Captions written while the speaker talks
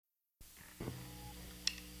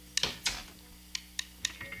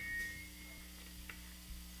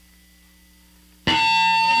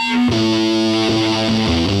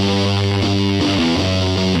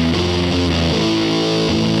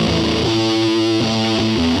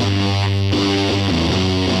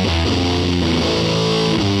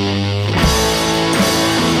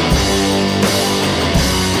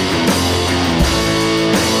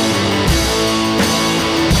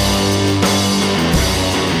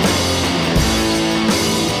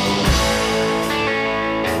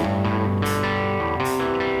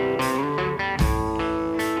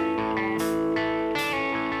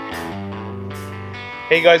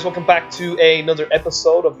Hey guys, welcome back to another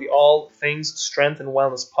episode of the All Things Strength and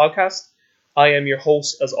Wellness podcast. I am your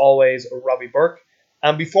host, as always, Robbie Burke.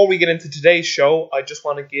 And before we get into today's show, I just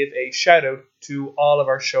want to give a shout out to all of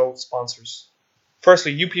our show sponsors.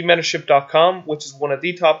 Firstly, upmentorship.com, which is one of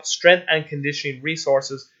the top strength and conditioning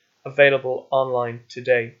resources available online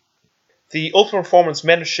today. The Ultimate Performance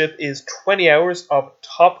Mentorship is 20 hours of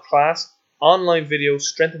top-class online video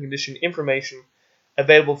strength and conditioning information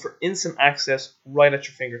available for instant access right at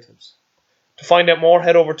your fingertips. To find out more,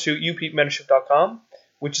 head over to upmentorship.com,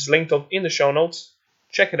 which is linked up in the show notes.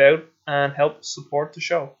 Check it out and help support the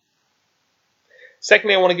show.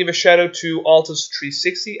 Secondly, I want to give a shout out to Altus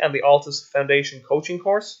 360 and the Altus Foundation Coaching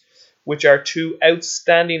Course, which are two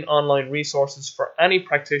outstanding online resources for any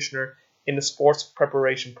practitioner in the sports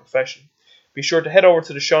preparation profession. Be sure to head over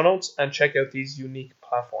to the show notes and check out these unique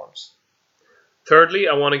platforms. Thirdly,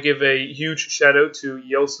 I want to give a huge shout out to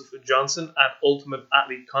Joseph Johnson at Ultimate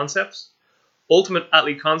Athlete Concepts. Ultimate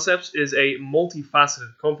Athlete Concepts is a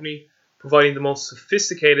multifaceted company providing the most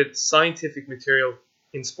sophisticated scientific material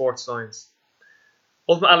in sports science.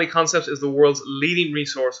 Ultimate Athlete Concepts is the world's leading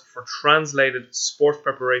resource for translated sports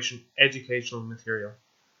preparation educational material.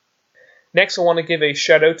 Next, I want to give a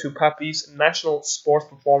shout out to PAPI's National Sports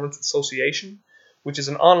Performance Association, which is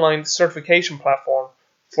an online certification platform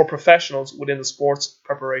for professionals within the sports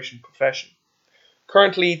preparation profession.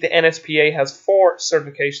 Currently, the NSPA has 4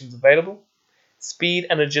 certifications available: Speed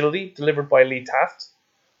and Agility, delivered by Lee Taft;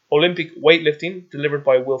 Olympic Weightlifting, delivered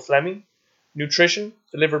by Will Fleming; Nutrition,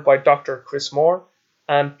 delivered by Dr. Chris Moore;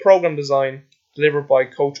 and Program Design, delivered by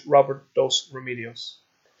Coach Robert Dos Remedios.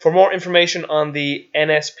 For more information on the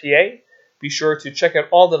NSPA, be sure to check out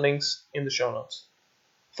all the links in the show notes.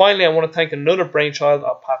 Finally, I want to thank another brainchild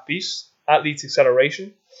of Pat Beast, Athletes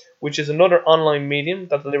Acceleration, which is another online medium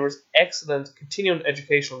that delivers excellent continuing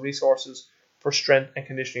educational resources for strength and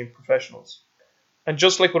conditioning professionals. And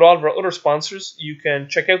just like with all of our other sponsors, you can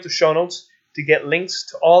check out the show notes to get links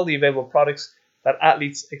to all the available products that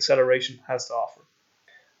Athletes Acceleration has to offer.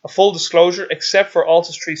 A full disclosure, except for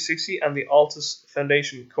Altus 360 and the Altus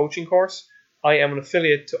Foundation Coaching Course, I am an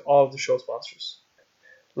affiliate to all of the show sponsors.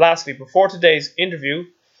 Lastly, before today's interview,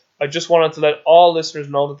 I just wanted to let all listeners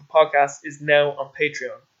know that the podcast is now on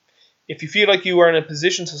Patreon. If you feel like you are in a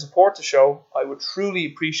position to support the show, I would truly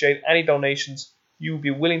appreciate any donations you would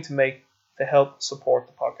be willing to make to help support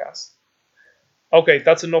the podcast. Okay,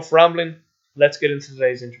 that's enough rambling. Let's get into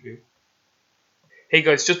today's interview. Hey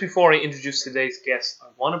guys, just before I introduce today's guest, I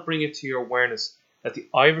want to bring it to your awareness that the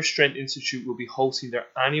Irish Strength Institute will be hosting their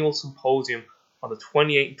annual symposium on the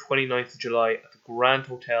 28th and 29th of July at the Grand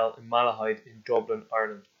Hotel in Malahide in Dublin,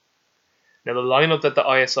 Ireland. Now, the lineup that the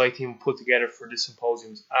ISI team put together for this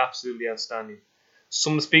symposium is absolutely outstanding.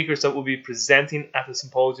 Some of the speakers that will be presenting at the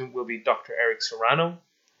symposium will be Dr. Eric Serrano,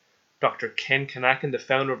 Dr. Ken Kanakin, the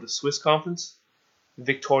founder of the Swiss Conference,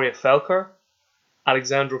 Victoria Felker,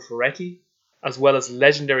 Alexandro Ferretti, as well as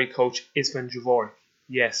legendary coach István Dvorak,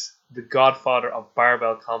 yes, the godfather of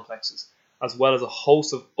barbell complexes, as well as a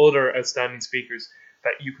host of other outstanding speakers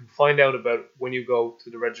that you can find out about when you go to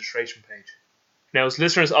the registration page. Now, as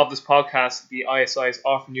listeners of this podcast, the ISI is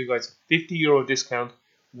offering you guys a €50 discount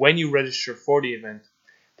when you register for the event.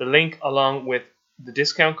 The link along with the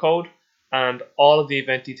discount code and all of the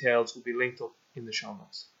event details will be linked up in the show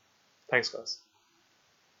notes. Thanks, guys.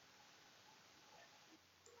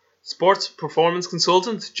 Sports performance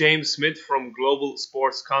consultant James Smith from Global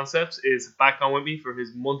Sports Concepts is back on with me for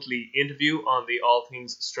his monthly interview on the All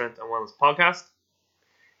Things Strength and Wellness podcast.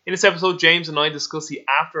 In this episode, James and I discuss the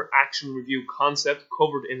after-action review concept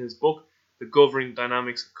covered in his book, The Governing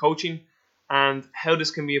Dynamics of Coaching, and how this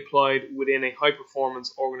can be applied within a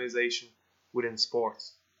high-performance organization within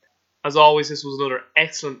sports. As always, this was another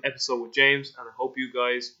excellent episode with James, and I hope you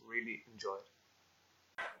guys really enjoyed.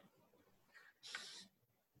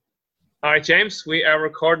 All right, James, we are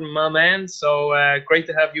recording, my man, so great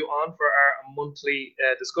to have you on for our monthly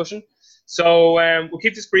discussion. So we'll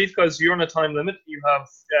keep this brief because you're on a time limit. You have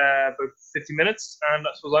about 50 minutes, and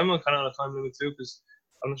I suppose I'm kind of on a time limit too because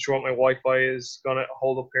I'm not sure what my Wi-Fi is going to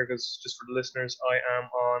hold up here because just for the listeners,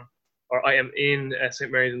 I am in St.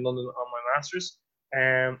 Mary's in London on my master's,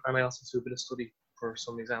 and I also do a bit of study for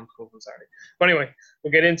some exams coming on Saturday. But anyway,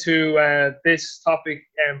 we'll get into this topic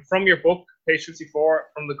from your book, page 54,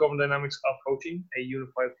 From the Governing Dynamics of Coaching, a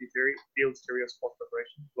Unified Field Theory of Sports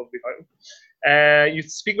Preparation. Lovely title. You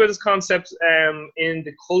speak about this concept in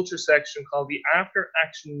the culture section called the After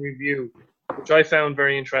Action Review, which I found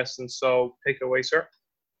very interesting. So take it away, sir.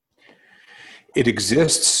 It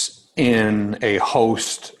exists in a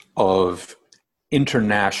host of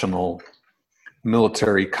international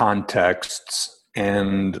military contexts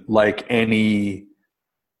And like any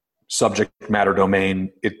subject matter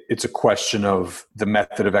domain, it's a question of the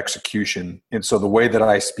method of execution. And so the way that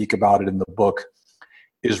I speak about it in the book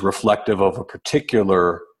is reflective of a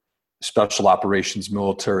particular special operations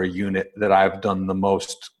military unit that I've done the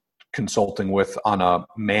most consulting with on a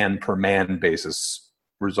man per man basis,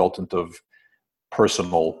 resultant of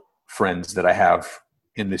personal friends that I have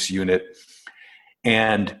in this unit.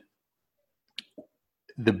 And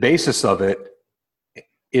the basis of it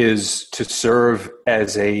is to serve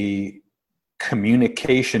as a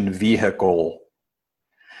communication vehicle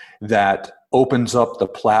that opens up the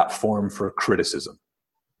platform for criticism.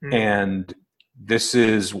 And this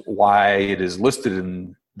is why it is listed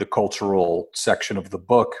in the cultural section of the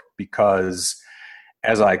book, because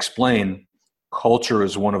as I explain, culture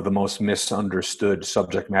is one of the most misunderstood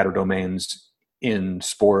subject matter domains in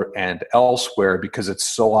sport and elsewhere, because it's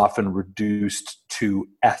so often reduced to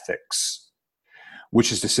ethics,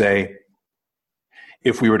 which is to say,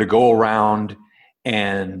 if we were to go around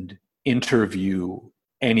and interview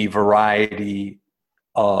any variety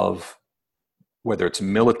of, whether it's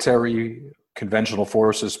military, conventional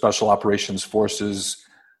forces, special operations forces,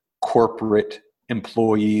 corporate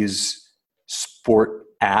employees, sport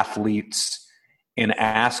athletes, and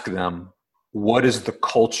ask them, what is the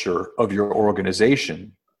culture of your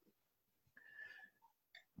organization?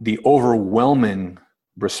 The overwhelming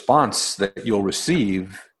response that you'll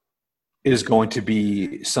receive is going to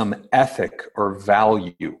be some ethic or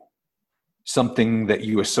value, something that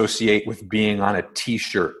you associate with being on a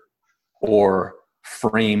t-shirt or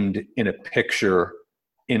framed in a picture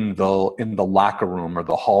in the locker room or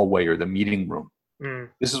the hallway or the meeting room.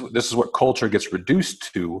 This is what culture gets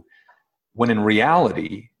reduced to, when in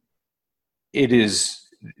reality it's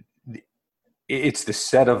the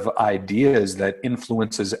set of ideas that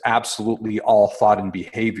influences absolutely all thought and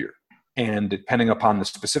behavior. And depending upon the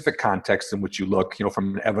specific context in which you look,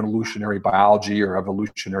 from an evolutionary biology or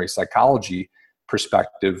evolutionary psychology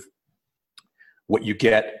perspective, what you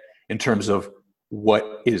get in terms of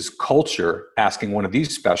what is culture, asking one of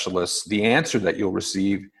these specialists, the answer that you'll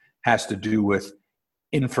receive has to do with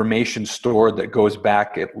information stored that goes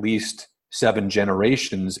back at least 7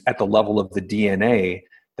 generations at the level of the DNA,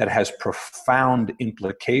 that has profound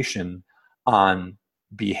implication on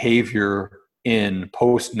behavior in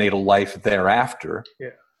postnatal life thereafter. Yeah.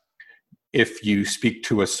 If you speak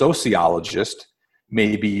to a sociologist,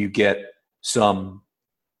 maybe you get some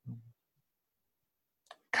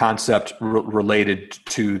concept related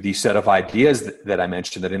to the set of ideas that I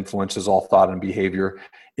mentioned that influences all thought and behavior.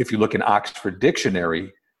 If you look in Oxford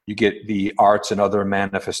Dictionary, you get the arts and other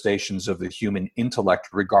manifestations of the human intellect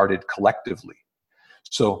regarded collectively.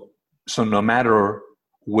 So no matter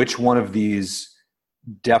which one of these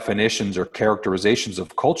definitions or characterizations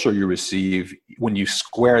of culture you receive, when you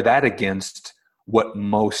square that against what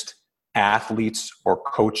most athletes or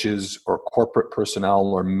coaches or corporate personnel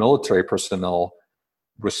or military personnel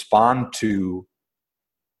respond to,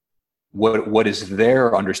 what is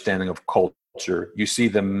their understanding of culture, you see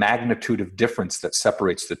the magnitude of difference that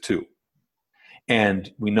separates the two.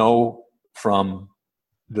 And we know from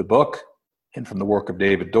the book and from the work of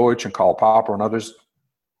David Deutsch and Karl Popper and others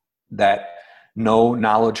that no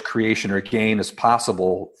knowledge creation or gain is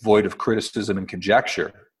possible void of criticism and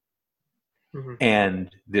conjecture. Mm-hmm. And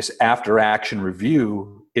this after-action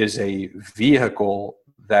review is a vehicle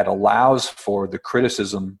that allows for the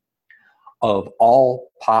criticism of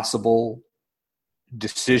all possible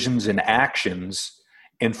decisions and actions.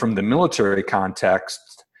 And from the military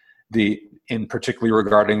context, in particularly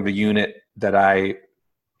regarding the unit that I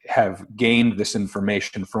have gained this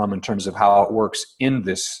information from in terms of how it works in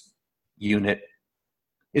this unit,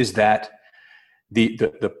 is that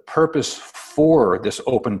the purpose for this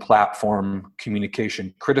open platform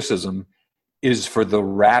communication criticism is for the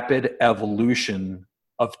rapid evolution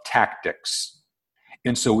of tactics.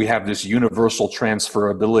 And so we have this universal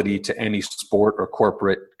transferability to any sport or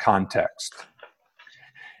corporate context.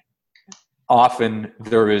 Often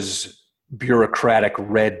there is bureaucratic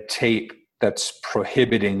red tape that's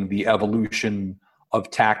prohibiting the evolution of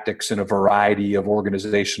tactics in a variety of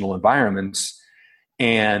organizational environments.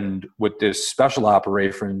 And what this special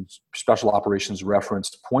operations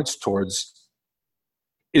reference points towards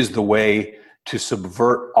is the way to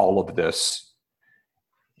subvert all of this.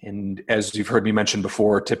 And as you've heard me mention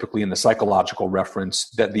before, typically in the psychological reference,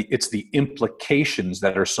 that it's the implications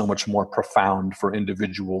that are so much more profound for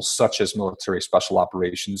individuals such as military special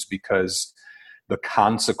operations, because the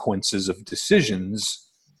consequences of decisions,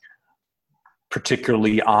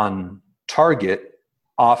 particularly on target,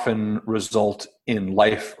 often result in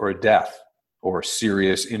life or death or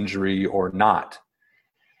serious injury or not.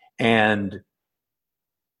 And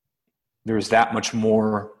there's that much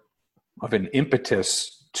more of an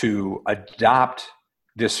impetus to adopt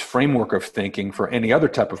this framework of thinking for any other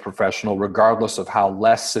type of professional, regardless of how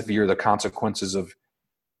less severe the consequences of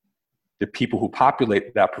the people who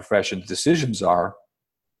populate that profession's decisions are,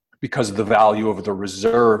 because of the value of the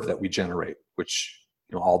reserve that we generate, which,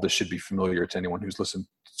 all this should be familiar to anyone who's listened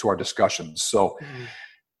to our discussions. So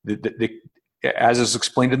as is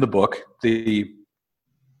explained in the book, the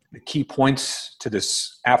key points to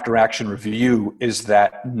this after action review is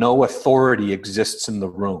that no authority exists in the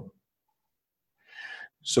room.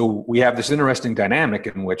 So we have this interesting dynamic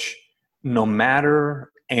in which no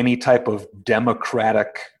matter any type of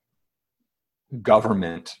democratic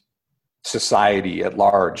government, society at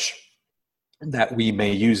large that we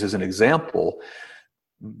may use as an example,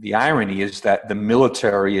 the irony is that the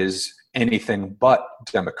military is anything but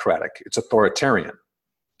democratic. It's authoritarian.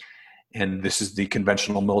 And this is the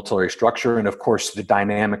conventional military structure. And of course, the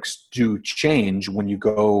dynamics do change when you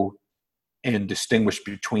go and distinguish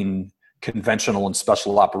between conventional and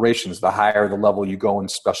special operations. The higher the level you go in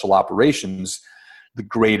special operations, the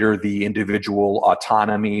greater the individual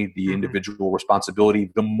autonomy, the individual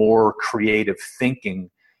responsibility, the more creative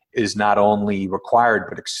thinking is not only required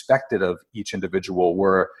but expected of each individual,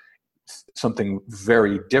 where something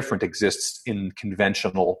very different exists in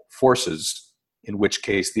conventional forces, in which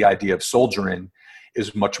case the idea of soldiering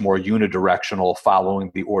is much more unidirectional,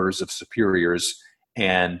 following the orders of superiors,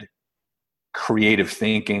 and creative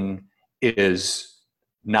thinking is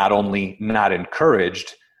not only not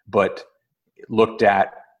encouraged, but looked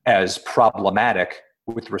at as problematic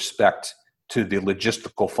with respect to the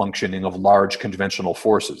logistical functioning of large conventional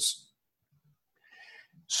forces.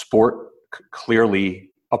 Sport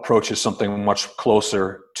clearly approaches something much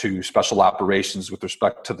closer to special operations with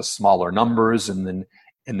respect to the smaller numbers and then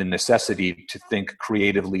the necessity to think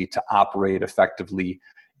creatively, to operate effectively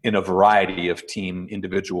in a variety of team,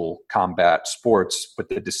 individual combat sports. But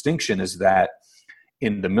the distinction is that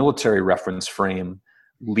in the military reference frame,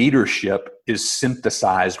 leadership is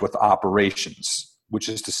synthesized with operations, which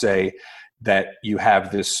is to say that you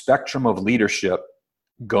have this spectrum of leadership,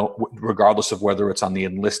 regardless of whether it's on the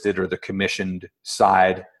enlisted or the commissioned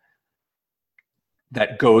side,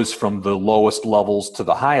 that goes from the lowest levels to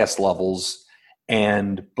the highest levels.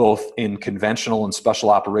 And both in conventional and special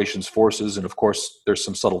operations forces, and of course there's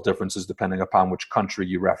some subtle differences depending upon which country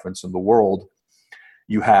you reference in the world,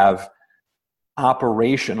 you have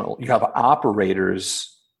operators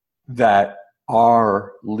that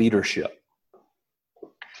are leadership.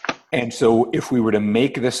 And so if we were to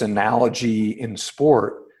make this analogy in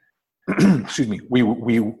sport, excuse me,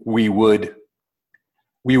 we would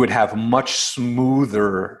have much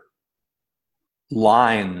smoother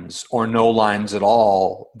lines or no lines at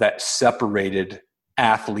all that separated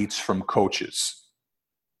athletes from coaches.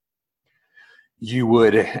 You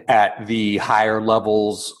would, at the higher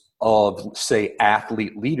levels of, say,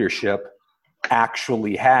 athlete leadership,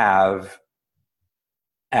 actually have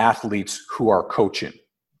athletes who are coaching,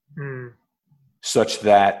 such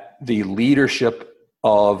that the leadership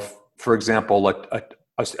of, for example,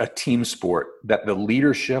 a team sport, that the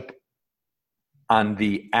leadership on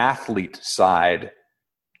the athlete side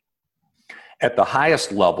at the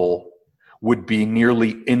highest level would be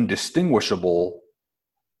nearly indistinguishable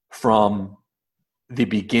from the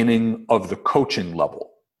beginning of the coaching level.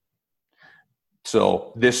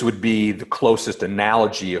 So this would be the closest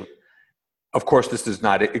analogy of course, this does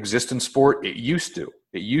not exist in sport. It used to.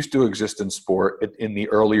 It used to exist in sport in the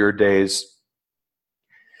earlier days,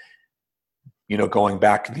 going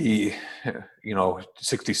back 60,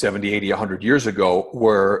 70, 80, 100 years ago,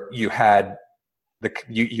 where you had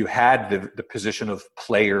the position of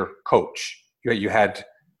player coach. You had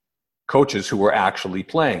coaches who were actually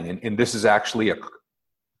playing. And this is actually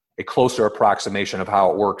a closer approximation of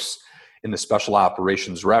how it works in the special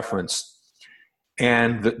operations reference.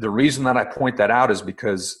 And the reason that I point that out is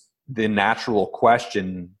because the natural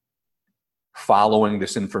question following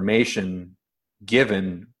this information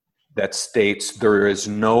given that states there is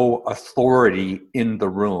no authority in the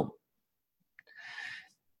room.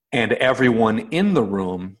 And everyone in the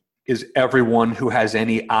room is everyone who has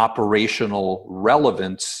any operational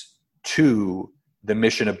relevance to the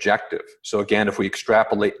mission objective. So again, if we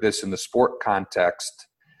extrapolate this in the sport context,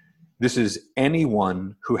 this is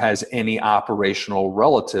anyone who has any operational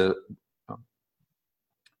role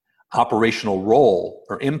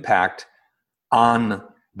or impact on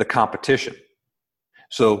the competition.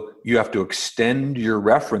 So you have to extend your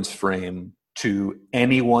reference frame to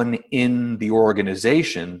anyone in the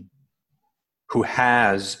organization who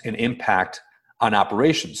has an impact on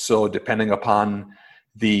operations. So depending upon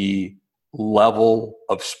the level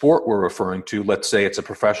of sport we're referring to. Let's say it's a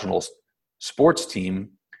professional sports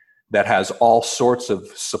team that has all sorts of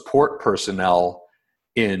support personnel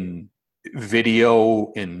in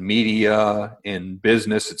video, in media, in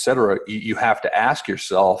business, etc. You have to ask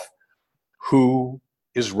yourself, who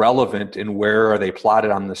is relevant and where are they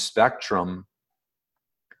plotted on the spectrum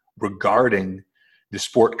regarding the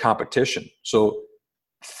sport competition? So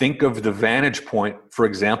think of the vantage point, for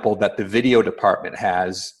example, that the video department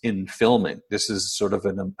has in filming. This is sort of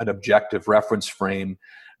an objective reference frame.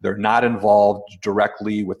 They're not involved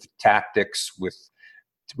directly with tactics,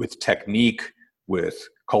 with technique, with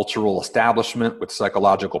cultural establishment, with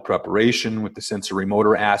psychological preparation, with the sensory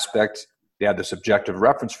motor aspect. They have this objective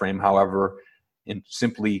reference frame, however, in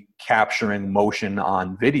simply capturing motion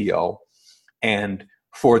on video. And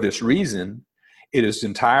for this reason, it is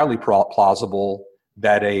entirely plausible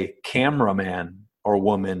that a cameraman or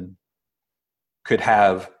woman could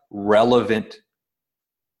have relevant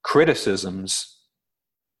criticisms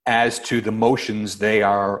as to the motions they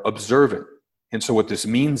are observing. And so what this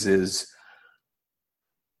means is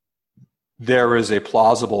there is a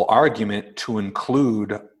plausible argument to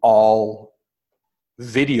include all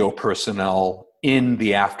video personnel in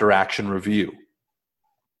the after-action review.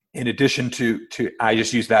 In addition to I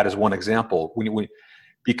just use that as one example.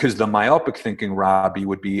 Because the myopic thinking, Robbie,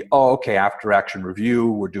 would be, oh, okay, after-action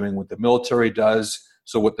review, we're doing what the military does.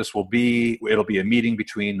 So what this will be, it'll be a meeting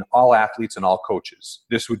between all athletes and all coaches.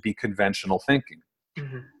 This would be conventional thinking,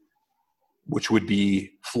 which would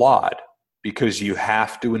be flawed because you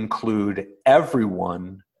have to include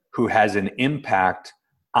everyone who has an impact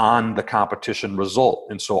on the competition result.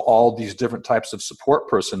 And so all these different types of support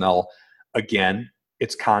personnel, again,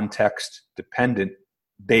 it's context dependent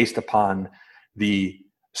based upon the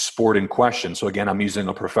sport in question. So again, I'm using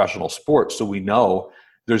a professional sport. So we know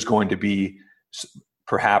there's going to be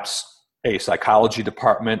perhaps a psychology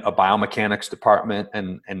department, a biomechanics department,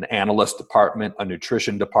 an analyst department, a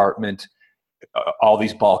nutrition department, all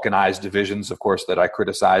these balkanized divisions, of course, that I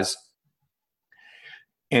criticize.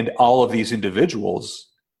 And all of these individuals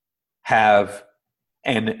have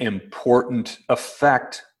an important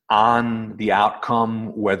effect on the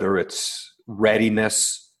outcome, whether it's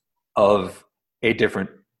readiness of a different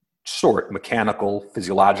sort, mechanical,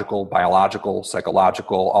 physiological, biological,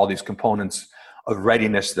 psychological, all these components of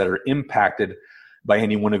readiness that are impacted by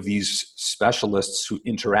any one of these specialists who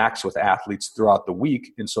interacts with athletes throughout the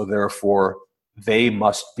week. And so therefore they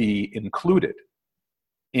must be included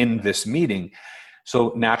in this meeting.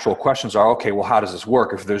 So natural questions are, okay, well, how does this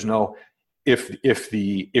work? If there's no, if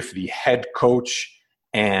the head coach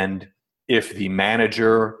and if the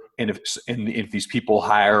manager and if these people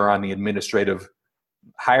higher on the administrative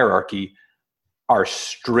hierarchy are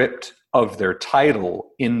stripped of their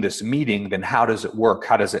title in this meeting, then how does it work?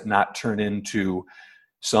 How does it not turn into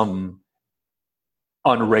some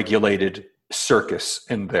unregulated circus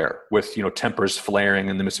in there with, tempers flaring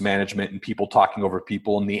and the mismanagement and people talking over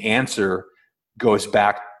people? And the answer goes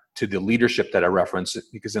back to the leadership that I referenced,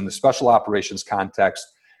 because in the special operations context,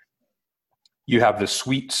 you have the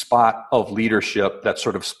sweet spot of leadership that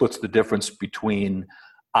sort of splits the difference between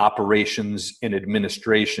operations and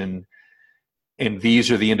administration. And these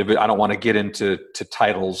are the I don't want to get into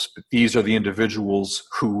titles, but these are the individuals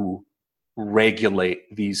who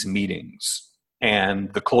regulate these meetings.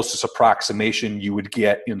 And the closest approximation you would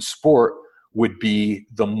get in sport would be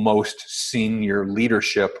the most senior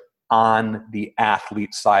leadership on the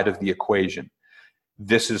athlete side of the equation.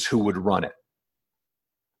 This is who would run it.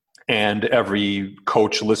 And every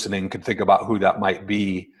coach listening can think about who that might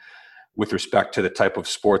be with respect to the type of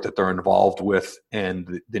sport that they're involved with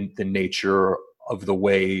and the nature of the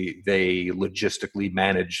way they logistically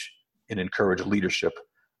manage and encourage leadership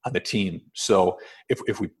on the team. So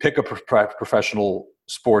if we pick a professional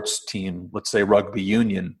sports team, let's say rugby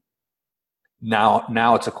union,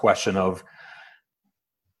 now it's a question of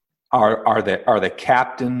are the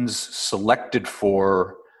captains selected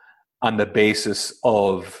for on the basis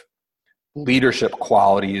of leadership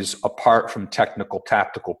qualities apart from technical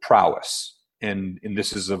tactical prowess? And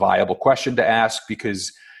this is a viable question to ask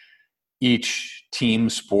because each team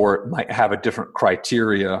sport might have a different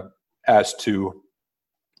criteria as to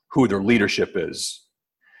who their leadership is.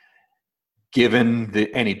 Given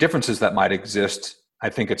any differences that might exist, I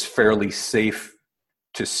think it's fairly safe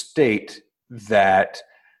to state that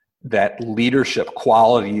leadership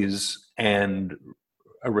qualities and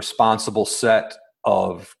a responsible set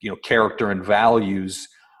of character and values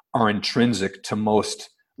are intrinsic to most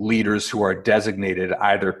leaders who are designated,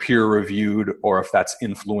 either peer reviewed or if that's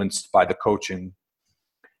influenced by the coaching.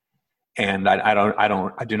 And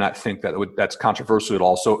I do not think that's controversial at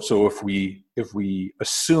all. So if we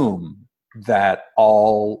assume that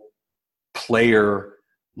all player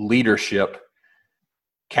leadership,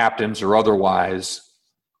 captains or otherwise,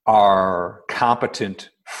 are competent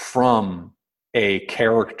from a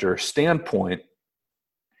character standpoint,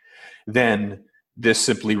 then this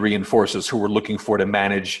simply reinforces who we're looking for to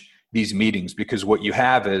manage these meetings. Because what you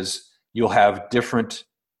have is you'll have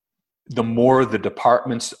the more the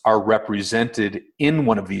departments are represented in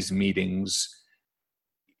one of these meetings.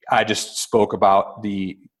 I just spoke about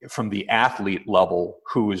from the athlete level,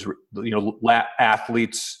 who is,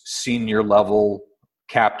 athletes, senior level,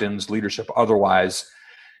 captains, leadership, otherwise.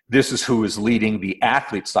 This is who is leading the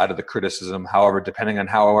athlete side of the criticism. However, depending on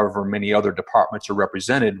however many other departments are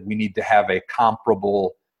represented, we need to have a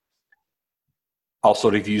comparable, I'll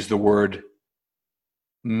sort of use the word,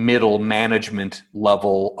 middle management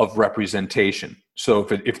level of representation. So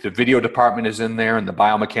if the video department is in there and the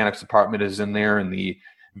biomechanics department is in there and the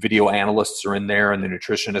video analysts are in there and the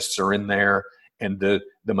nutritionists are in there and the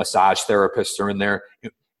massage therapists are in there,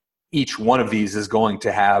 each one of these is going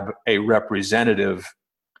to have a representative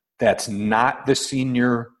that's not the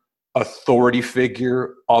senior authority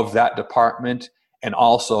figure of that department and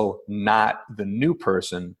also not the new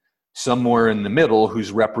person, somewhere in the middle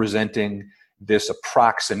who's representing this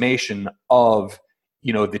approximation of,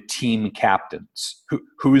 the team captains.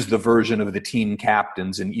 Who is the version of the team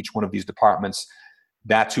captains in each one of these departments?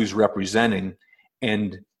 That's who's representing.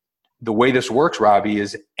 And the way this works, Robbie,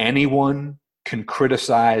 is anyone can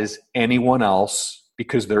criticize anyone else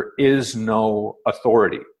because there is no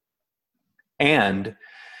authority. And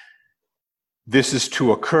this is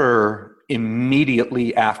to occur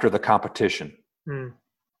immediately after the competition.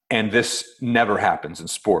 And this never happens in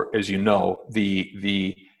sport, as you know.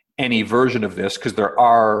 Any version of this, because there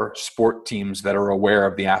are sport teams that are aware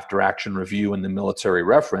of the after-action review and the military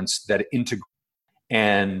reference that integrate.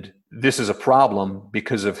 And this is a problem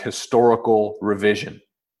because of historical revision.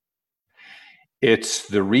 It's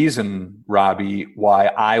the reason, Robbie, why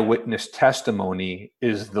eyewitness testimony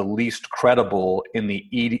is the least credible and the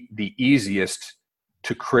easiest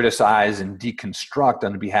to criticize and deconstruct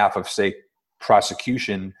on behalf of, say,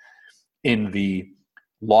 prosecution in the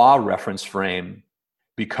law reference frame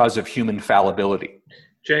because of human fallibility.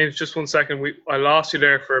 James, just 1 second. I lost you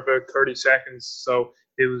there for about 30 seconds. So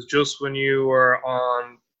it was just when you were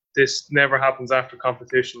on "this never happens after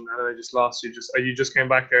competition," and I just lost you. You just came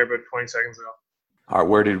back there about 20 seconds ago. All right,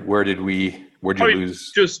 where did you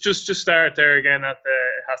lose? Just start there again at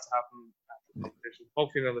it has to happen after competition.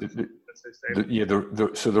 Hopefully,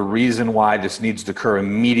 so the reason why this needs to occur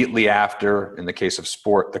immediately after, in the case of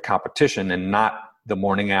sport, the competition, and not the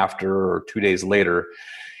morning after or 2 days later,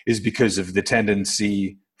 is because of the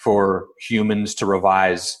tendency for humans to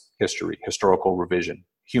revise history, historical revision,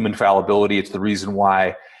 human fallibility. It's the reason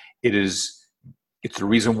why it's the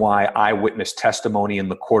reason why eyewitness testimony in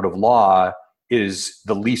the court of law is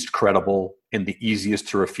the least credible and the easiest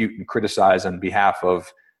to refute and criticize on behalf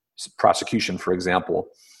of prosecution, for example.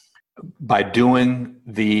 By doing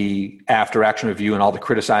the after-action review and all the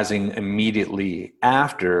criticizing immediately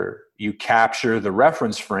after, you capture the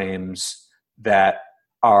reference frames that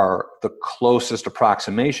are the closest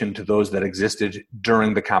approximation to those that existed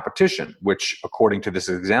during the competition, which, according to this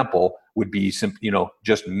example, would be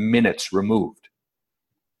just minutes removed.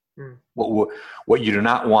 What you do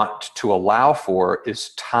not want to allow for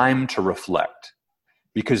is time to reflect,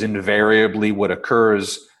 because invariably what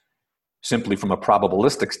occurs, simply from a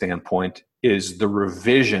probabilistic standpoint, is the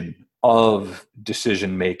revision of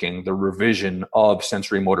decision making, the revision of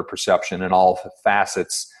sensory motor perception and all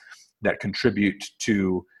facets that contribute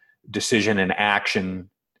to decision and action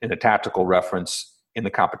in a tactical reference in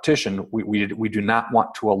the competition. We do not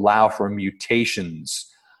want to allow for mutations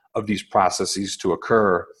of these processes to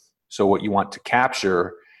occur. So what you want to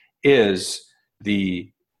capture is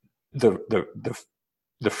the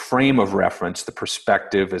frame of reference, the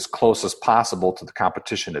perspective, as close as possible to the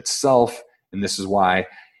competition itself. And this is why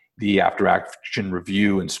the after-action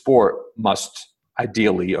review in sport must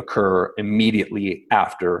ideally occur immediately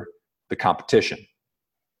after the competition.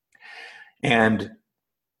 And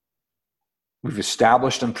we've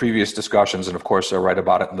established in previous discussions, and of course I write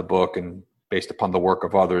about it in the book and based upon the work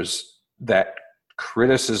of others, that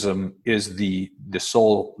criticism is the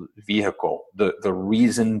sole vehicle, the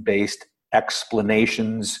reason-based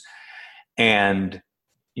explanations and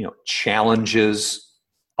challenges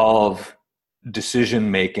of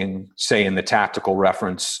decision making, say in the tactical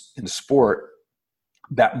reference in sport,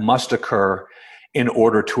 that must occur in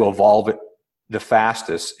order to evolve it the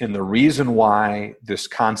fastest. And the reason why this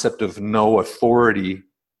concept of no authority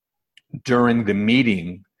during the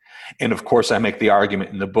meeting. And of course, I make the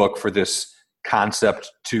argument in the book for this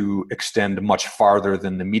concept to extend much farther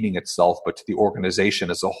than the meeting itself, but to the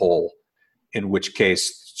organization as a whole, in which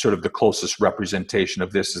case sort of the closest representation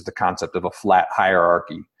of this is the concept of a flat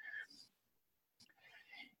hierarchy.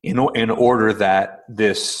 In order that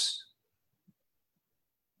the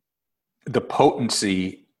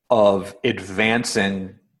potency of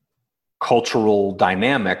advancing cultural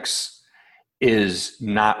dynamics is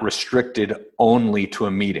not restricted only to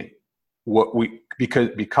a meeting.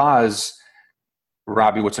 Because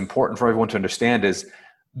Robbie, what's important for everyone to understand is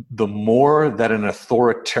the more that an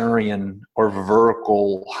authoritarian or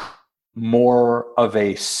vertical, more of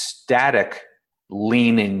a static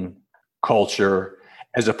leaning culture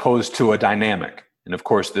as opposed to a dynamic. And of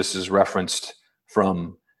course, this is referenced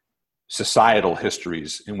from societal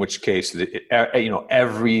histories, in which case,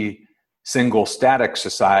 every single static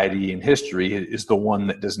society in history is the one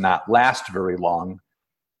that does not last very long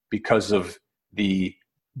because of the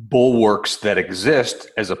bulwarks that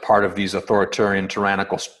exist as a part of these authoritarian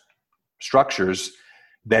tyrannical structures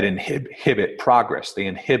that inhibit progress. They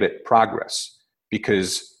inhibit progress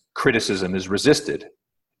because criticism is resisted.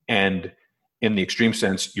 And in the extreme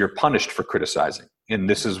sense, you're punished for criticizing. And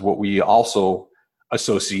this is what we also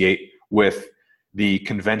associate with the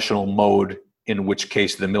conventional mode, in which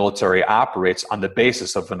case the military operates on the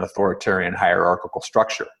basis of an authoritarian hierarchical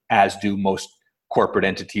structure, as do most corporate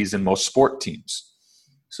entities and most sport teams.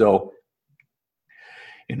 So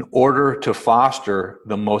in order to foster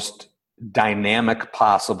the most dynamic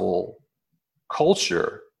possible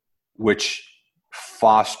culture, which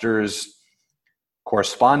fosters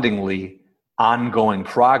correspondingly ongoing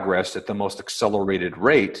progress at the most accelerated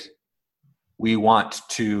rate, we want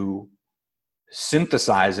to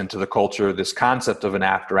synthesize into the culture this concept of an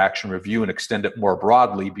after-action review and extend it more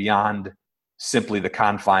broadly beyond simply the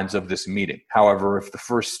confines of this meeting. However, if the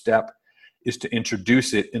first step is to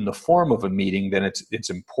introduce it in the form of a meeting, then it's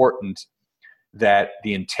important that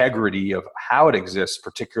the integrity of how it exists,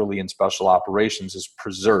 particularly in special operations, is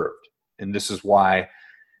preserved. And this is why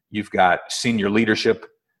you've got senior leadership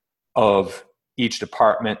of each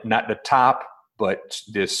department, not the top, but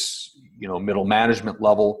this, middle management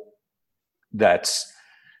level. That's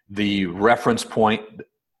the reference point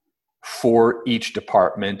for each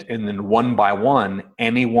department. And then one by one,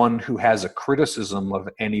 anyone who has a criticism of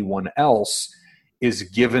anyone else is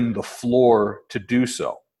given the floor to do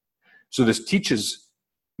so. So this teaches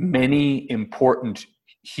many important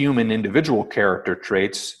human individual character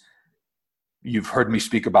traits. You've heard me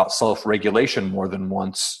speak about self-regulation more than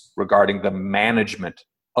once regarding the management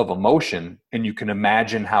of emotion. And you can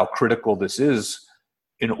imagine how critical this is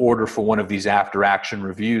in order for one of these after-action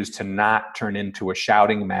reviews to not turn into a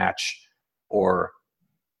shouting match or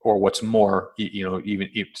what's more,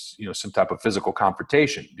 even some type of physical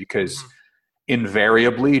confrontation. Because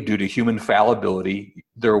invariably, due to human fallibility,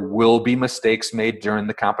 there will be mistakes made during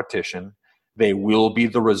the competition. They will be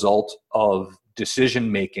the result of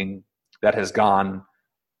decision-making that has gone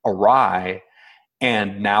awry.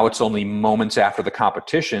 And now it's only moments after the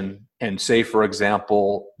competition. And say, for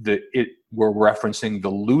example, we're referencing the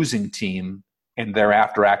losing team and their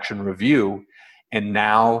after-action review. And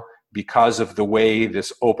now, because of the way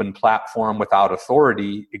this open platform without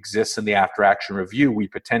authority exists in the after-action review, we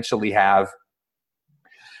potentially have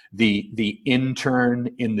the intern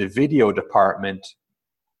in the video department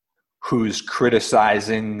who's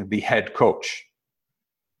criticizing the head coach.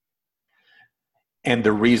 And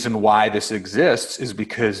the reason why this exists is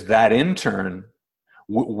because that intern,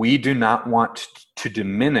 we do not want to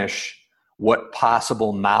diminish what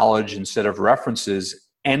possible knowledge and set of references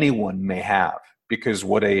anyone may have. Because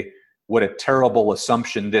what a terrible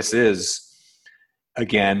assumption this is.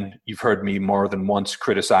 Again, you've heard me more than once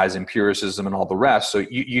criticize empiricism and all the rest. So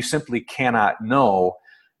you simply cannot know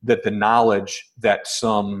that the knowledge that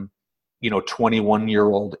some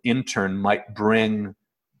 21-year-old intern might bring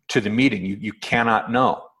to the meeting, you cannot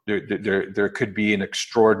know. There could be an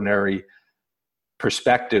extraordinary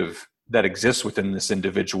perspective that exists within this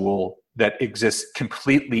individual that exists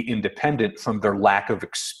completely independent from their lack of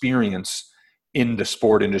experience in the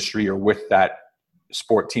sport industry or with that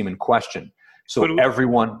sport team in question. So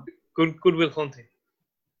everyone... Goodwill Hunting.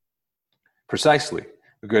 Precisely.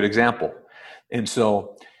 A good example. And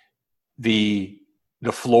so the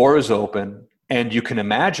floor is open, and you can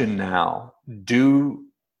imagine now, due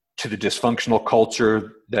to the dysfunctional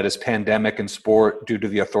culture that is pandemic in sport, due to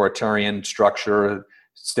the authoritarian structure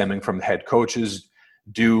stemming from the head coaches,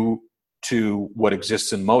 due to what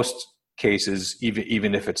exists in most cases,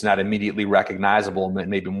 even if it's not immediately recognizable,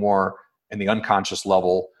 maybe more in the unconscious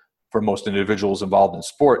level, for most individuals involved in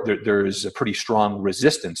sport, there is a pretty strong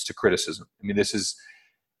resistance to criticism. I mean, this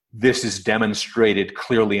is demonstrated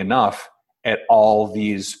clearly enough at all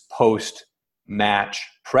these post-match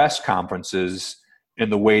press conferences in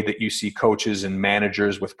the way that you see coaches and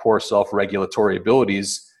managers with poor self-regulatory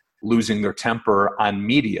abilities losing their temper on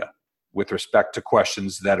media with respect to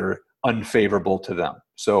questions that are unfavorable to them.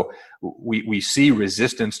 So we see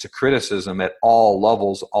resistance to criticism at all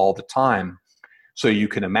levels all the time. So you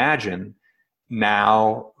can imagine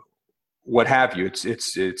now, what have you?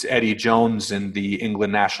 It's Eddie Jones and the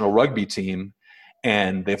England national rugby team,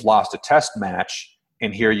 and they've lost a test match.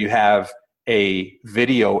 And here you have a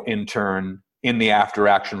video intern in the after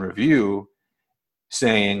action review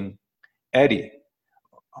saying, Eddie,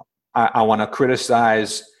 I want to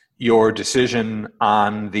criticize your decision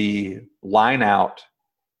on the line out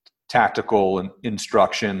tactical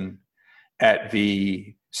instruction at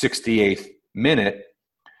the 68th minute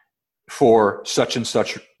for such and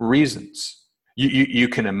such reasons. You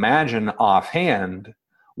can imagine offhand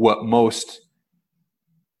what most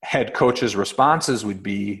head coaches' responses would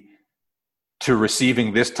be to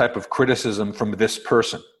receiving this type of criticism from this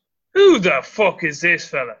person. Who the fuck is this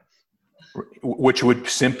fella? Which would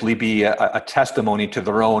simply be a testimony to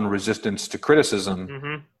their own resistance to criticism.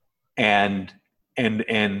 Mm-hmm.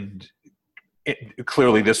 And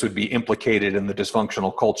clearly this would be implicated in the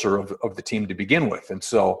dysfunctional culture of the team to begin with. And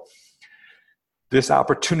so this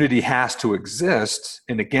opportunity has to exist.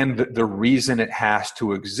 And again, the reason it has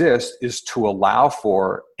to exist is to allow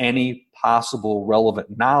for any possible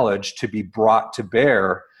relevant knowledge to be brought to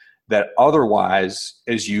bear that otherwise,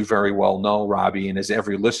 as you very well know, Robbie, and as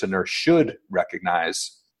every listener should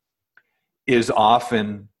recognize, is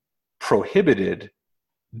often prohibited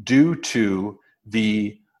due to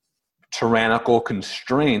the tyrannical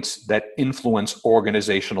constraints that influence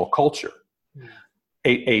organizational culture.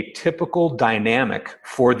 A typical dynamic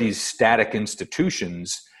for these static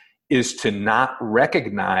institutions is to not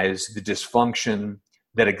recognize the dysfunction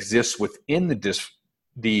that exists within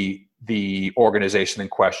the organization in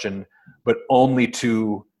question, but only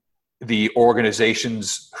to the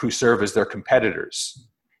organizations who serve as their competitors.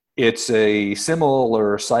 It's a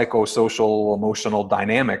similar psychosocial emotional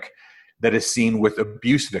dynamic that is seen with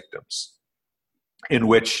abuse victims, in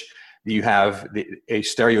which you have a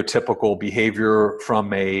stereotypical behavior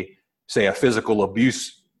from a physical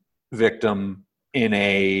abuse victim in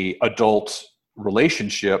a adult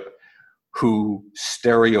relationship who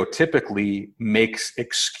stereotypically makes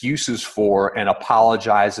excuses for and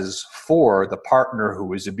apologizes for the partner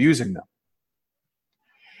who is abusing them,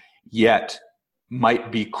 yet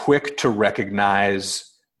might be quick to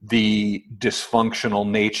recognize the dysfunctional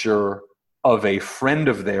nature of a friend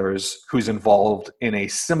of theirs who's involved in a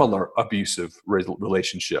similar abusive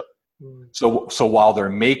relationship. So while they're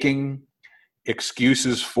making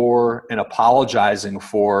excuses for and apologizing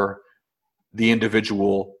for the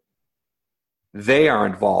individual they are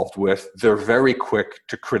involved with, they're very quick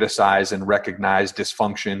to criticize and recognize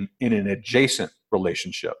dysfunction in an adjacent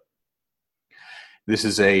relationship. This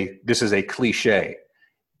is a cliche.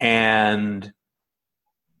 And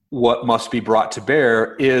what must be brought to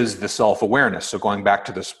bear is the self-awareness. So going back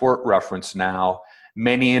to the sport reference now,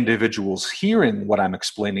 many individuals hearing what I'm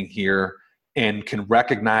explaining here and can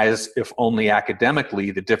recognize, if only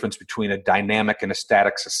academically, the difference between a dynamic and a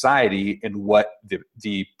static society and what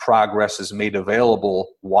the progress is made available,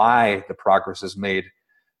 why the progress is made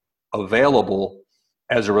available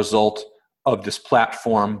as a result of this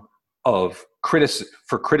platform of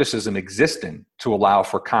criticism existing to allow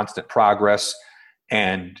for constant progress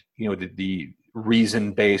and the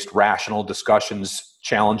reason-based rational discussions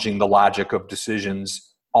challenging the logic of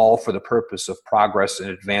decisions, all for the purpose of progress and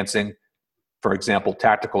advancing, for example,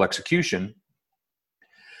 tactical execution.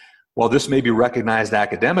 While this may be recognized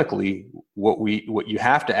academically, what you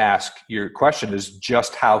have to ask your question is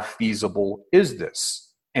just how feasible is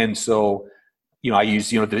this? And so, I use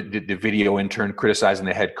the video intern criticizing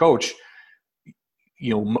the head coach.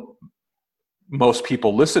 Most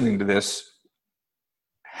people listening to this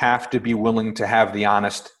have to be willing to have the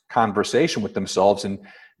honest conversation with themselves, and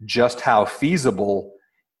just how feasible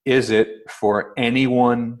is it for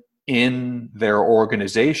anyone in their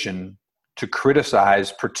organization to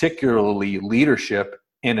criticize particularly leadership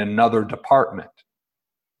in another department?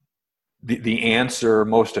 The answer,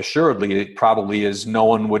 most assuredly, probably is no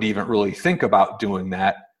one would even really think about doing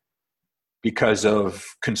that because of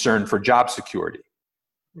concern for job security.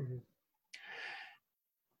 Mm-hmm.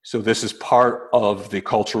 So this is part of the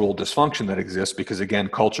cultural dysfunction that exists because, again,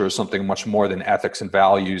 culture is something much more than ethics and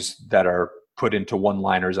values that are put into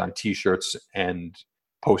one-liners on T-shirts and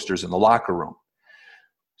posters in the locker room.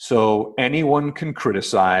 So anyone can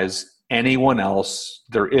criticize anyone else.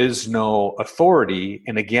 There is no authority.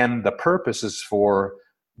 And again, the purpose is for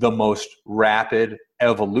the most rapid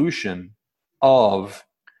evolution of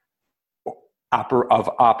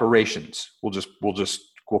operations. We'll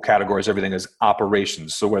categorize everything as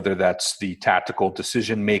operations. So whether that's the tactical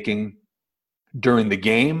decision making during the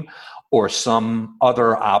game or some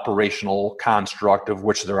other operational construct, of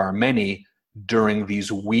which there are many during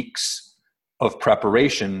these weeks of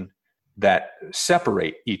preparation that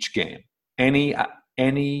separate each game.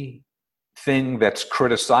 Anything that's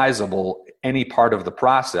criticizable, any part of the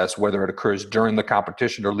process, whether it occurs during the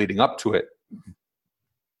competition or leading up to it,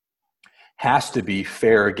 has to be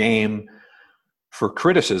fair game for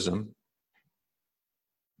criticism,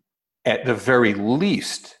 at the very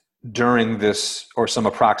least during this, or some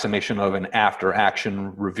approximation of an after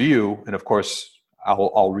action review. And of course,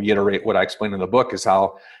 I'll reiterate what I explained in the book, is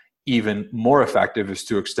how even more effective is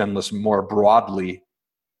to extend this more broadly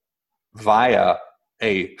via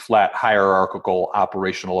a flat hierarchical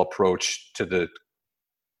operational approach to the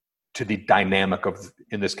dynamic of,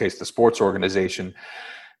 in this case, the sports organization,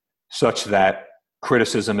 such that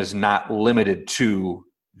criticism is not limited to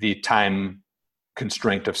the time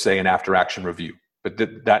constraint of, say, an after action review. But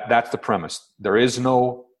that's the premise. There is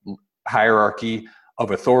no hierarchy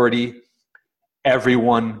of authority.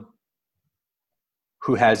 Everyone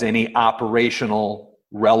who has any operational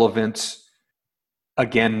relevance,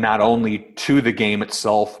 again, not only to the game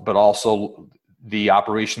itself, but also the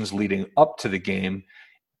operations leading up to the game,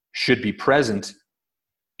 should be present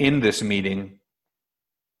in this meeting.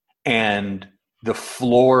 And the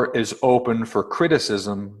floor is open for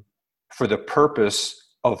criticism for the purpose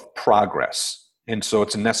of progress. And so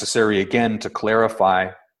it's necessary, again, to clarify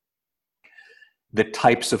the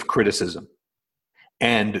types of criticism.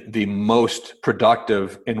 And the most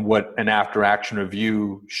productive, in what an after-action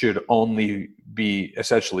review should only be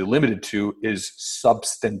essentially limited to, is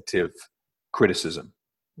substantive criticism.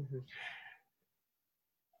 Mm-hmm.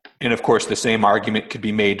 And of course, the same argument could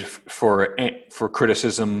be made for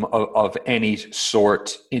criticism of any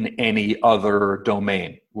sort in any other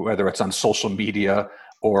domain, whether it's on social media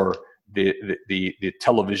or the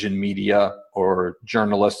television media or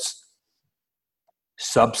journalists.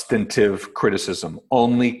 Substantive criticism,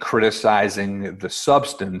 only criticizing the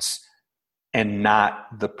substance and not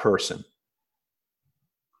the person.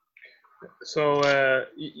 So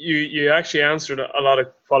you actually answered a lot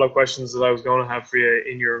of follow-up questions that I was going to have for you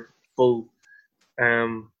in your full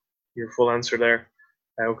answer there,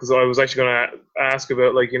 because I was actually going to ask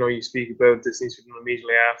about, like, you speak about this needs to be done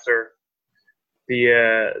immediately after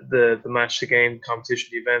the match, the game, competition,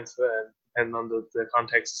 the event, depending on the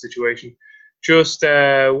context, the situation. Just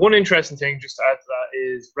one interesting thing just to add to that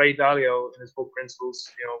is Ray Dalio, in his book Principles,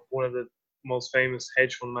 one of the most famous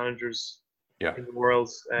hedge fund managers in the world,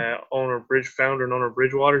 founder and owner of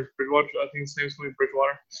Bridgewater, I think his name is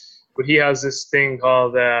Bridgewater. But he has this thing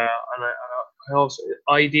called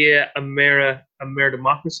idea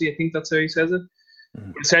meritocracy. I think that's how he says it.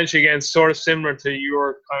 Mm-hmm. But essentially, again, sort of similar to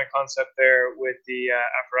your kind of concept there with the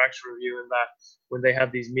after action review, in that when they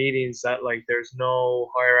have these meetings, that like there's no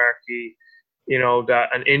hierarchy. That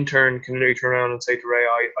an intern can literally turn around and say to Ray,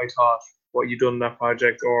 I thought what you done in that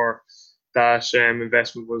project, or that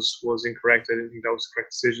investment was incorrect. I didn't think that was the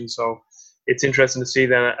correct decision. So it's interesting to see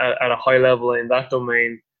that at a high level in that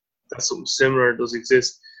domain, that something similar does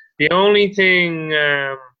exist. The only thing,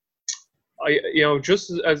 just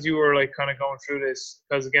as you were like kind of going through this,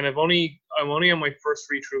 because again, I'm only on my first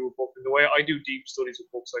read through a book, and the way I do deep studies of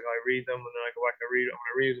books, like I read them and then I go back and read them.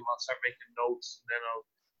 When I read them, I'll start making notes, and then I'll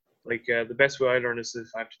the best way I learn is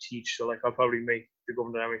if I have to teach. So I'll probably make the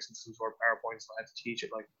government dynamics into some sort of PowerPoint, so I have to teach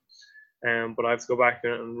it. But I have to go back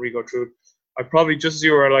and re-go through it. I probably, just as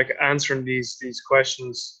you were answering these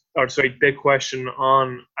questions, the question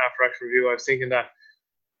on after action review, I was thinking that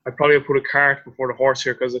I probably put a cart before the horse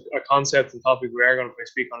here, because a concept and topic we are going to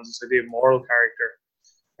speak on is this idea of moral character,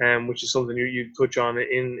 which is something you touch on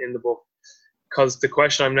in the book. Because the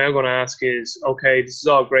question I'm now going to ask is, okay, this is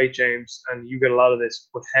all great, James, and you get a lot of this,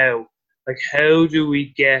 but how? How do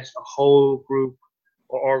we get a whole group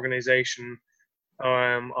or organization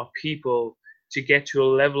of people to get to a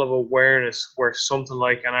level of awareness where something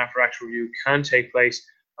like an after-action review can take place?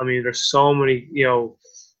 I mean, there's so many,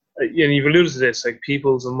 you've alluded to this,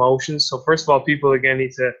 people's emotions. So first of all, people, again,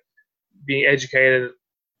 need to be educated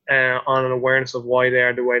on an awareness of why they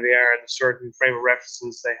are the way they are, and a certain frame of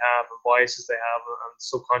references they have, and biases they have, and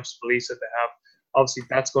subconscious beliefs that they have. Obviously,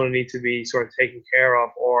 that's going to need to be sort of taken care of,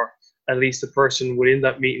 or at least the person within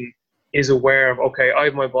that meeting is aware of, okay, I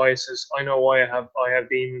have my biases. I know why I have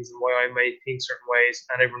demons and why I may think certain ways,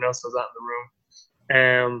 and everyone else does that in the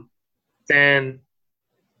room. Then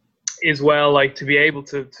as well, like to be able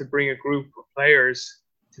to bring a group of players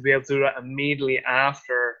to be able to do that immediately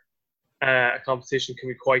after a competition can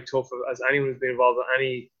be quite tough. As anyone who's been involved in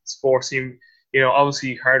any sport,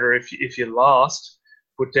 obviously harder if you lost.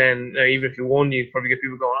 But then even if you won, you'd probably get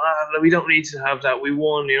people going, we don't need to have that. We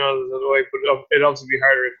won, but it'd obviously be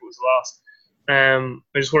harder if it was lost.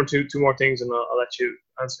 I just want two more things, and I'll let you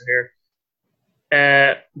answer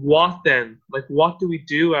here. What then? Like, what do we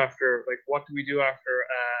do after? Like, what do we do after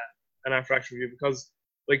an after-action review? Because,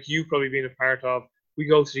 like you've probably been a part of, we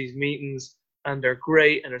go to these meetings and they're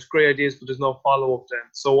great and there's great ideas, but there's no follow-up then.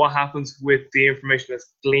 So what happens with the information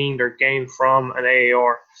that's gleaned or gained from an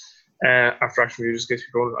AAR after-action review? Just in case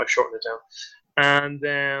you're going, I've shortened it down. And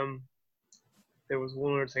there was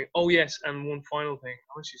one other thing. Oh, yes, and one final thing.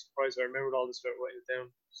 I'm actually surprised I remembered all this without writing it down.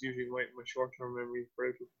 It's usually my short-term memory is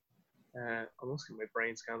brutal. I must get my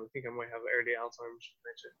brain scanned. I think I might have early Alzheimer's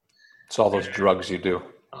dementia. It's all those drugs you do.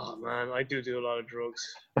 Oh man, I do a lot of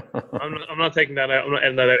drugs. I'm not taking that out. I'm not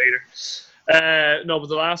editing that out either. No, but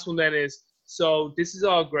the last one then is, so this is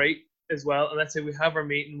all great as well. And let's say we have our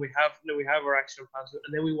meeting, we have our action plans,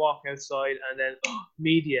 and then we walk outside, and then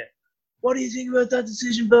media. What do you think about that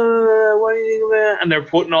decision? What do you think about? And they're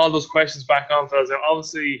putting all those questions back on to us. And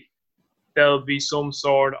obviously, there'll be some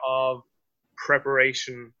sort of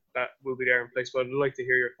preparation that will be there in place. But I'd like to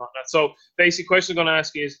hear your thought on that. So, basic question I'm going to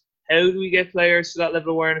ask you is, how do we get players to that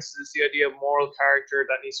level of awareness? Is this the idea of moral character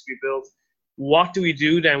that needs to be built? What do we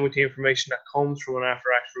do then with the information that comes from an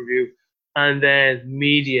after-action review? And then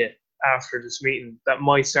media after this meeting that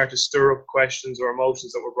might start to stir up questions or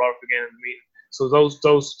emotions that were brought up again in the meeting. So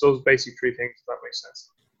those basic three things, if that makes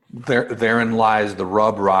sense. Therein lies the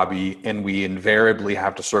rub, Robbie, and we invariably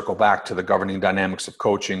have to circle back to the governing dynamics of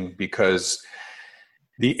coaching, because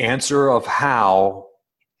the answer of how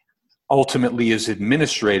ultimately is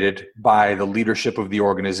administrated by the leadership of the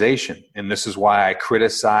organization. And this is why I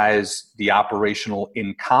criticize the operational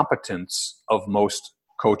incompetence of most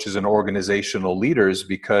coaches and organizational leaders,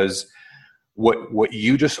 because what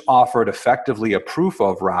you just offered effectively a proof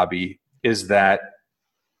of, Robbie, is that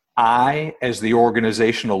I, as the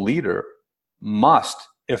organizational leader, must,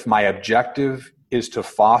 if my objective is to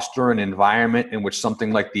foster an environment in which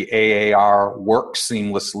something like the AAR works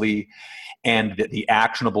seamlessly, and that the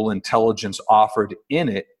actionable intelligence offered in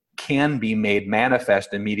it can be made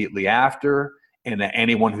manifest immediately after, and that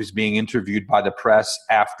anyone who's being interviewed by the press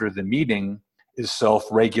after the meeting is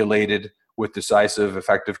self-regulated with decisive,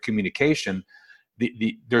 effective communication.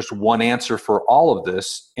 There's one answer for all of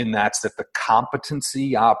this, and that's that the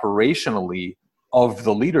competency operationally of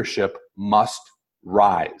the leadership must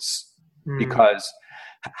rise. Because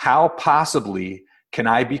how possibly can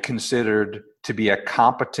I be considered to be a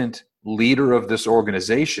competent leader of this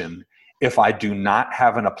organization if I do not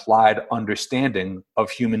have an applied understanding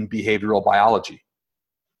of human behavioral biology?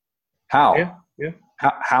 How? Yeah.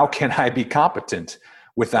 How can I be competent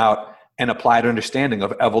without an applied understanding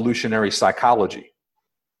of evolutionary psychology?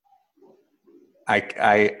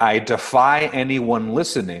 I defy anyone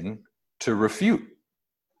listening to refute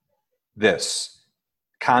this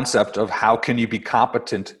concept of how can you be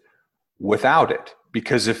competent without it.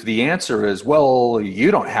 Because if the answer is, well,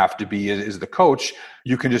 you don't have to be as the coach,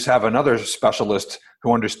 you can just have another specialist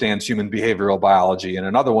who understands human behavioral biology, and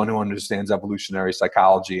another one who understands evolutionary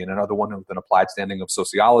psychology, and another one with an applied standing of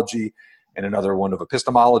sociology, and another one of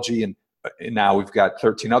epistemology. And now we've got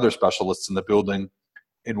 13 other specialists in the building,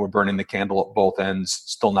 and we're burning the candle at both ends,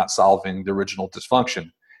 still not solving the original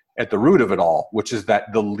dysfunction at the root of it all, which is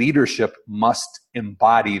that the leadership must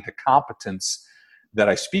embody the competence that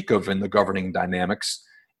I speak of in the governing dynamics.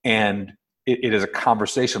 And it is a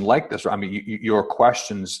conversation like this. I mean, your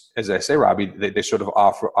questions, as I say, Robbie, they sort of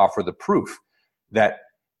offer the proof that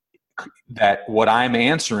what I'm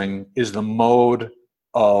answering is the mode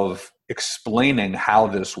of explaining how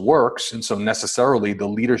this works. And so necessarily the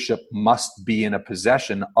leadership must be in a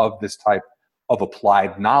possession of this type of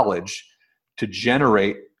applied knowledge to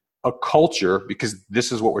generate a culture, because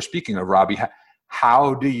this is what we're speaking of, Robbie.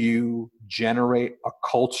 How do you generate a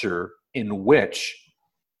culture in which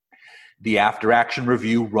the after-action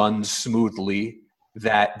review runs smoothly,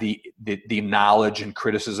 that the knowledge and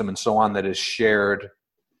criticism and so on that is shared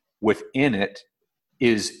within it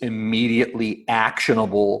is immediately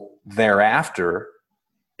actionable thereafter,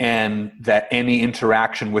 and that any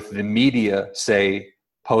interaction with the media, say,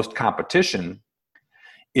 post-competition,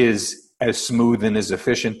 is as smooth and as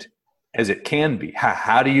efficient as it can be?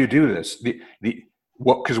 How do you do this?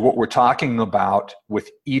 because what we're talking about with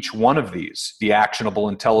each one of these, the actionable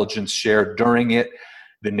intelligence shared during it,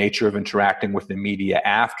 the nature of interacting with the media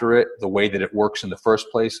after it, the way that it works in the first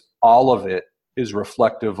place, all of it is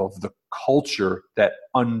reflective of the culture that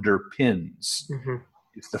underpins. Mm-hmm.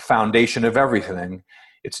 It's the foundation of everything.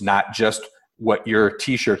 It's not just what your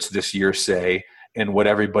T-shirts this year say and what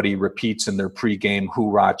everybody repeats in their pregame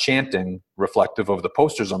hoorah chanting, reflective of the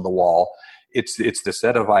posters on the wall. It's the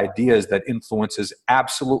set of ideas that influences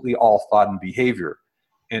absolutely all thought and behavior.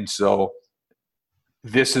 And so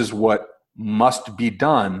this is what must be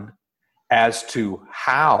done as to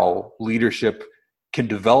how leadership can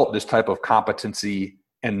develop this type of competency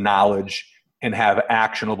and knowledge and have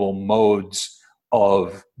actionable modes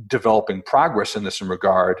of developing progress in this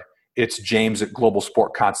regard. It's James at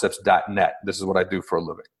globalsportconcepts.net. This is what I do for a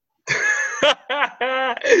living.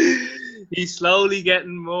 He's slowly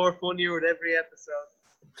getting more funnier with every episode.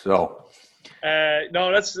 So,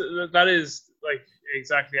 no, that is like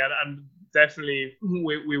exactly, and definitely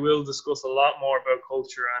we will discuss a lot more about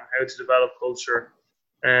culture and how to develop culture.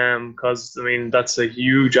 Because I mean that's a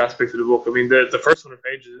huge aspect of the book. I mean the first 100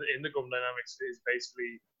 pages in the Government Dynamics is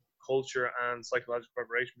basically culture and psychological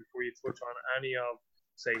preparation before you touch on any of,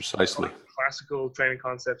 say, precisely classical training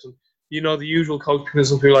concepts. And you know the usual coach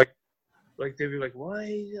people who like they'd be like, why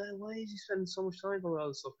is he spending so much time on all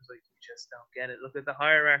this stuff? It's like, you just don't get it. Look at the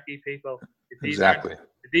hierarchy, people. If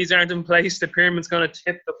these aren't in place, the pyramid's gonna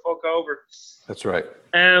tip the fuck over. That's right.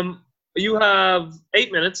 You have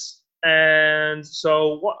 8 minutes. And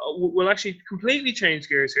so we'll actually completely change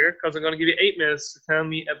gears here because I'm going to give you 8 minutes to tell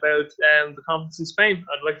me about the conference in Spain.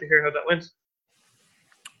 I'd like to hear how that went.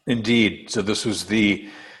 Indeed. So this was the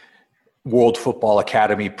World Football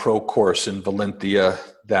Academy Pro Course in Valencia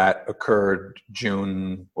that occurred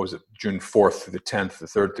June 4th through the 10th, the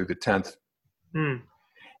 3rd through the 10th.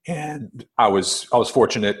 And I was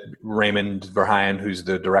fortunate. Raymond Verheyen, who's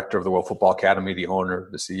the director of the World Football Academy, the owner,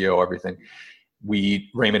 the CEO, everything.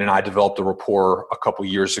 Raymond and I developed a rapport a couple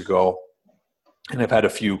years ago and have had a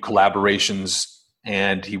few collaborations,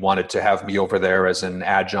 and he wanted to have me over there as an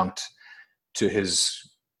adjunct to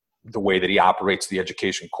the way that he operates the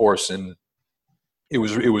education course. And it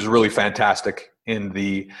was really fantastic in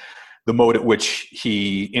the mode at which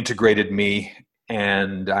he integrated me,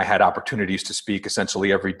 and I had opportunities to speak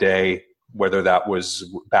essentially every day, whether that was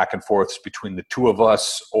back and forths between the two of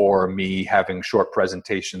us or me having short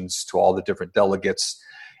presentations to all the different delegates.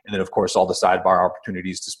 And then, of course, all the sidebar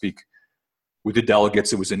opportunities to speak with the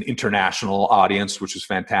delegates. It was an international audience, which was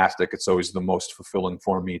fantastic. It's always the most fulfilling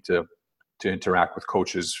for me to interact with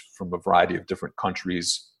coaches from a variety of different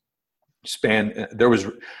countries. There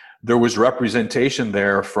was representation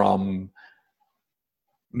there from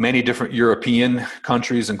many different European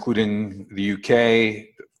countries, including the UK,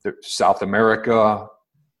 South America,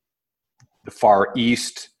 the Far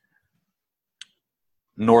East,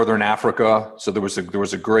 Northern Africa. So there was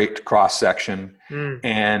a great cross section,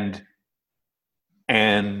 and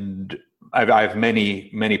I have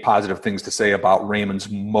many positive things to say about Raymond's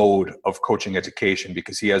mode of coaching education,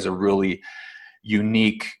 because he has a really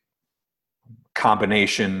unique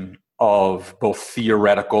combination of both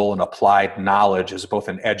theoretical and applied knowledge as both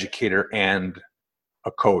an educator and a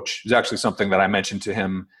coach. It's actually something that I mentioned to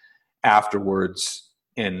him afterwards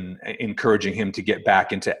in encouraging him to get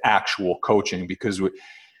back into actual coaching, because we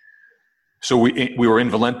were in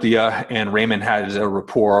Valencia, and Raymond had a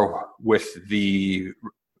rapport with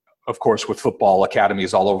of course, with football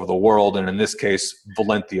academies all over the world, and in this case,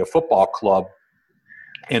 Valencia Football Club,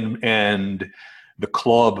 and the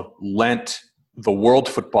club lent the World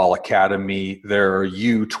Football Academy their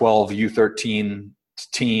U12, U13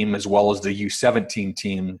 team, as well as the U17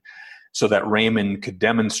 team, so that Raymond could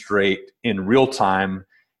demonstrate in real time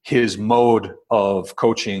his mode of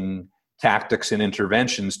coaching tactics and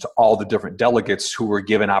interventions to all the different delegates who were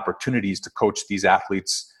given opportunities to coach these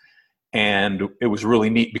athletes. And it was really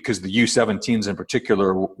neat because the U17s in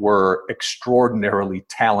particular were extraordinarily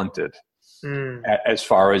talented as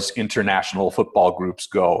far as international football groups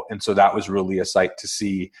go. And so that was really a sight to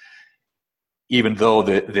see, even though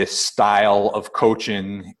this style of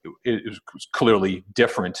coaching is clearly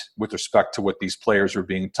different with respect to what these players were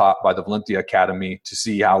being taught by the Valencia Academy, to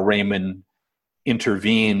see how Raymond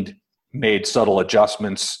intervened, made subtle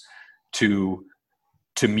adjustments to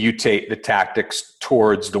mutate the tactics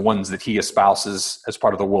towards the ones that he espouses as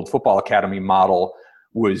part of the World Football Academy model,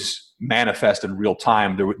 was manifest in real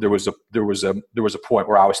time. There was a point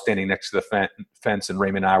where I was standing next to the fence, and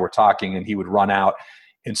Raymond and I were talking, and he would run out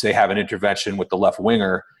and say, have an intervention with the left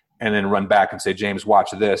winger, and then run back and say, James,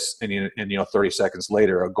 watch this. And 30 seconds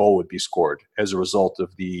later, a goal would be scored as a result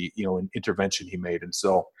of the, an intervention he made. And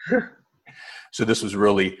so this was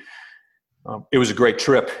really, it was a great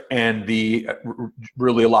trip, and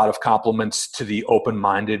really a lot of compliments to the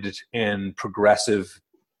open-minded and progressive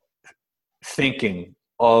thinking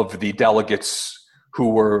of the delegates who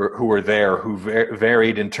were there, who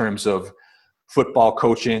varied in terms of football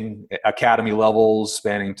coaching, academy levels,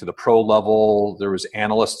 spanning to the pro level. There was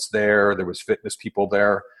analysts there. There was fitness people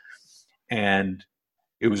there. And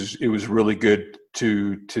it was really good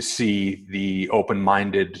to see the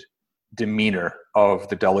open-minded demeanor of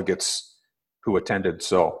the delegates who attended.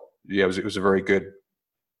 So yeah, it was a very good.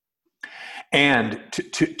 And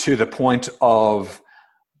to the point of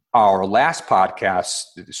our last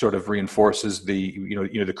podcast, sort of reinforces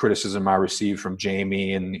the criticism I received from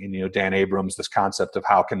Jamie and Dan Abrams, this concept of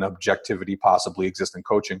how can objectivity possibly exist in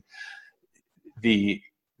coaching.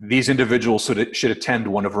 These individuals should attend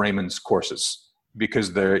one of Raymond's courses because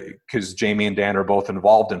Jamie and Dan are both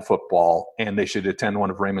involved in football, and they should attend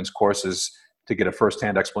one of Raymond's courses to get a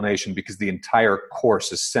firsthand explanation, because the entire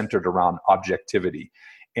course is centered around objectivity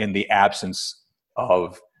and the absence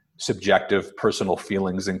of subjective personal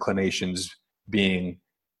feelings, inclinations being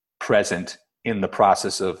present in the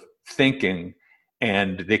process of thinking.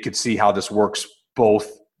 And they could see how this works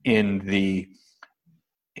both in the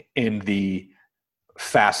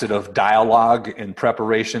facet of dialogue and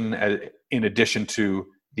preparation, in addition to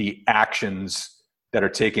the actions that are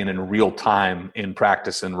taken in real time in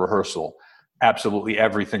practice and rehearsal. Absolutely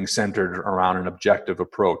everything centered around an objective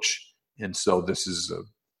approach. And so this is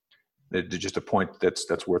just a point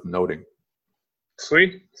that's worth noting.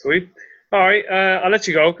 Sweet. All right, I'll let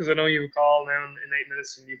you go because I know you have a call now in 8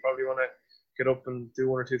 minutes, and you probably want to get up and do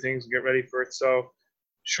one or two things and get ready for it. So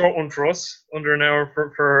short one for us, under an hour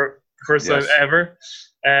for first time ever.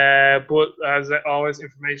 But as always,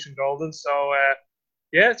 information golden. So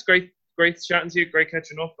it's great chatting to you, great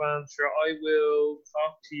catching up, and sure I will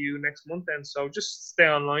talk to you next month then. So just stay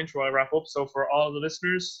online while I wrap up. So for all the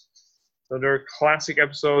listeners, another classic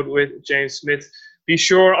episode with James Smith. Be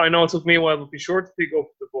sure, I know it took me a while, but be sure to pick up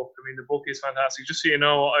the book. I mean, the book is fantastic. Just so you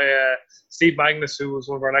know, Steve Magnus, who was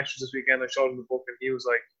one of our lecturers this weekend, I showed him the book, and he was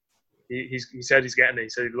like, he said he's getting it. He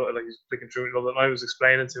said he looked like he's flicking through it. And I was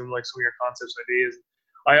explaining to him like some of your concepts and ideas.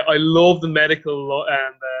 I love the medical law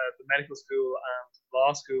and the medical school and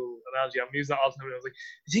law school analogy. I'm using that all the time. I was like,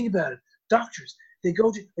 think about it, doctors. They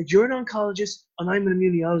go to, like, you're an oncologist and I'm an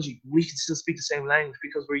immunology. We can still speak the same language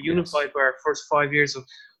because we're unified by our first 5 years of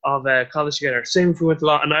college together. Same if we went to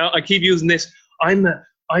law. And I keep using this. I'm a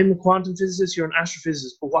quantum physicist, you're an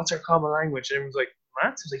astrophysicist, but what's our common language? And everyone's like,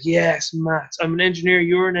 maths? I was like, yes, maths. I'm an engineer,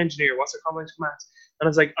 you're an engineer. What's our common language? Maths. And I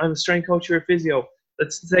was like, I'm a strength coach, you're a physio.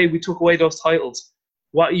 Let's say we took away those titles.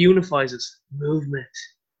 What unifies us? Movement.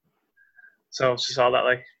 So it's just all that,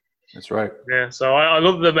 like. That's right. Yeah, so I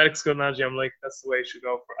love the medical school analogy. I'm like, that's the way it should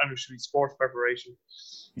go. And it should be sports preparation.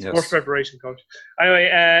 Yes. Sports preparation coach.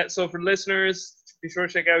 Anyway, so for listeners, be sure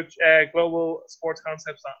to check out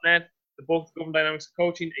globalsportsconcepts.net. The book, Government Dynamics of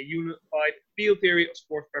Coaching, a unified field theory of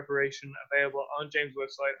sports preparation, available on James'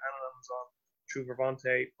 website and on Amazon through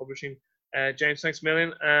Vervante Publishing. James, thanks a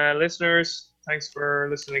million. Listeners, thanks for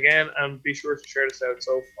listening again, and be sure to share this out.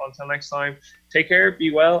 So until next time, take care,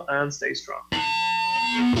 be well, and stay strong.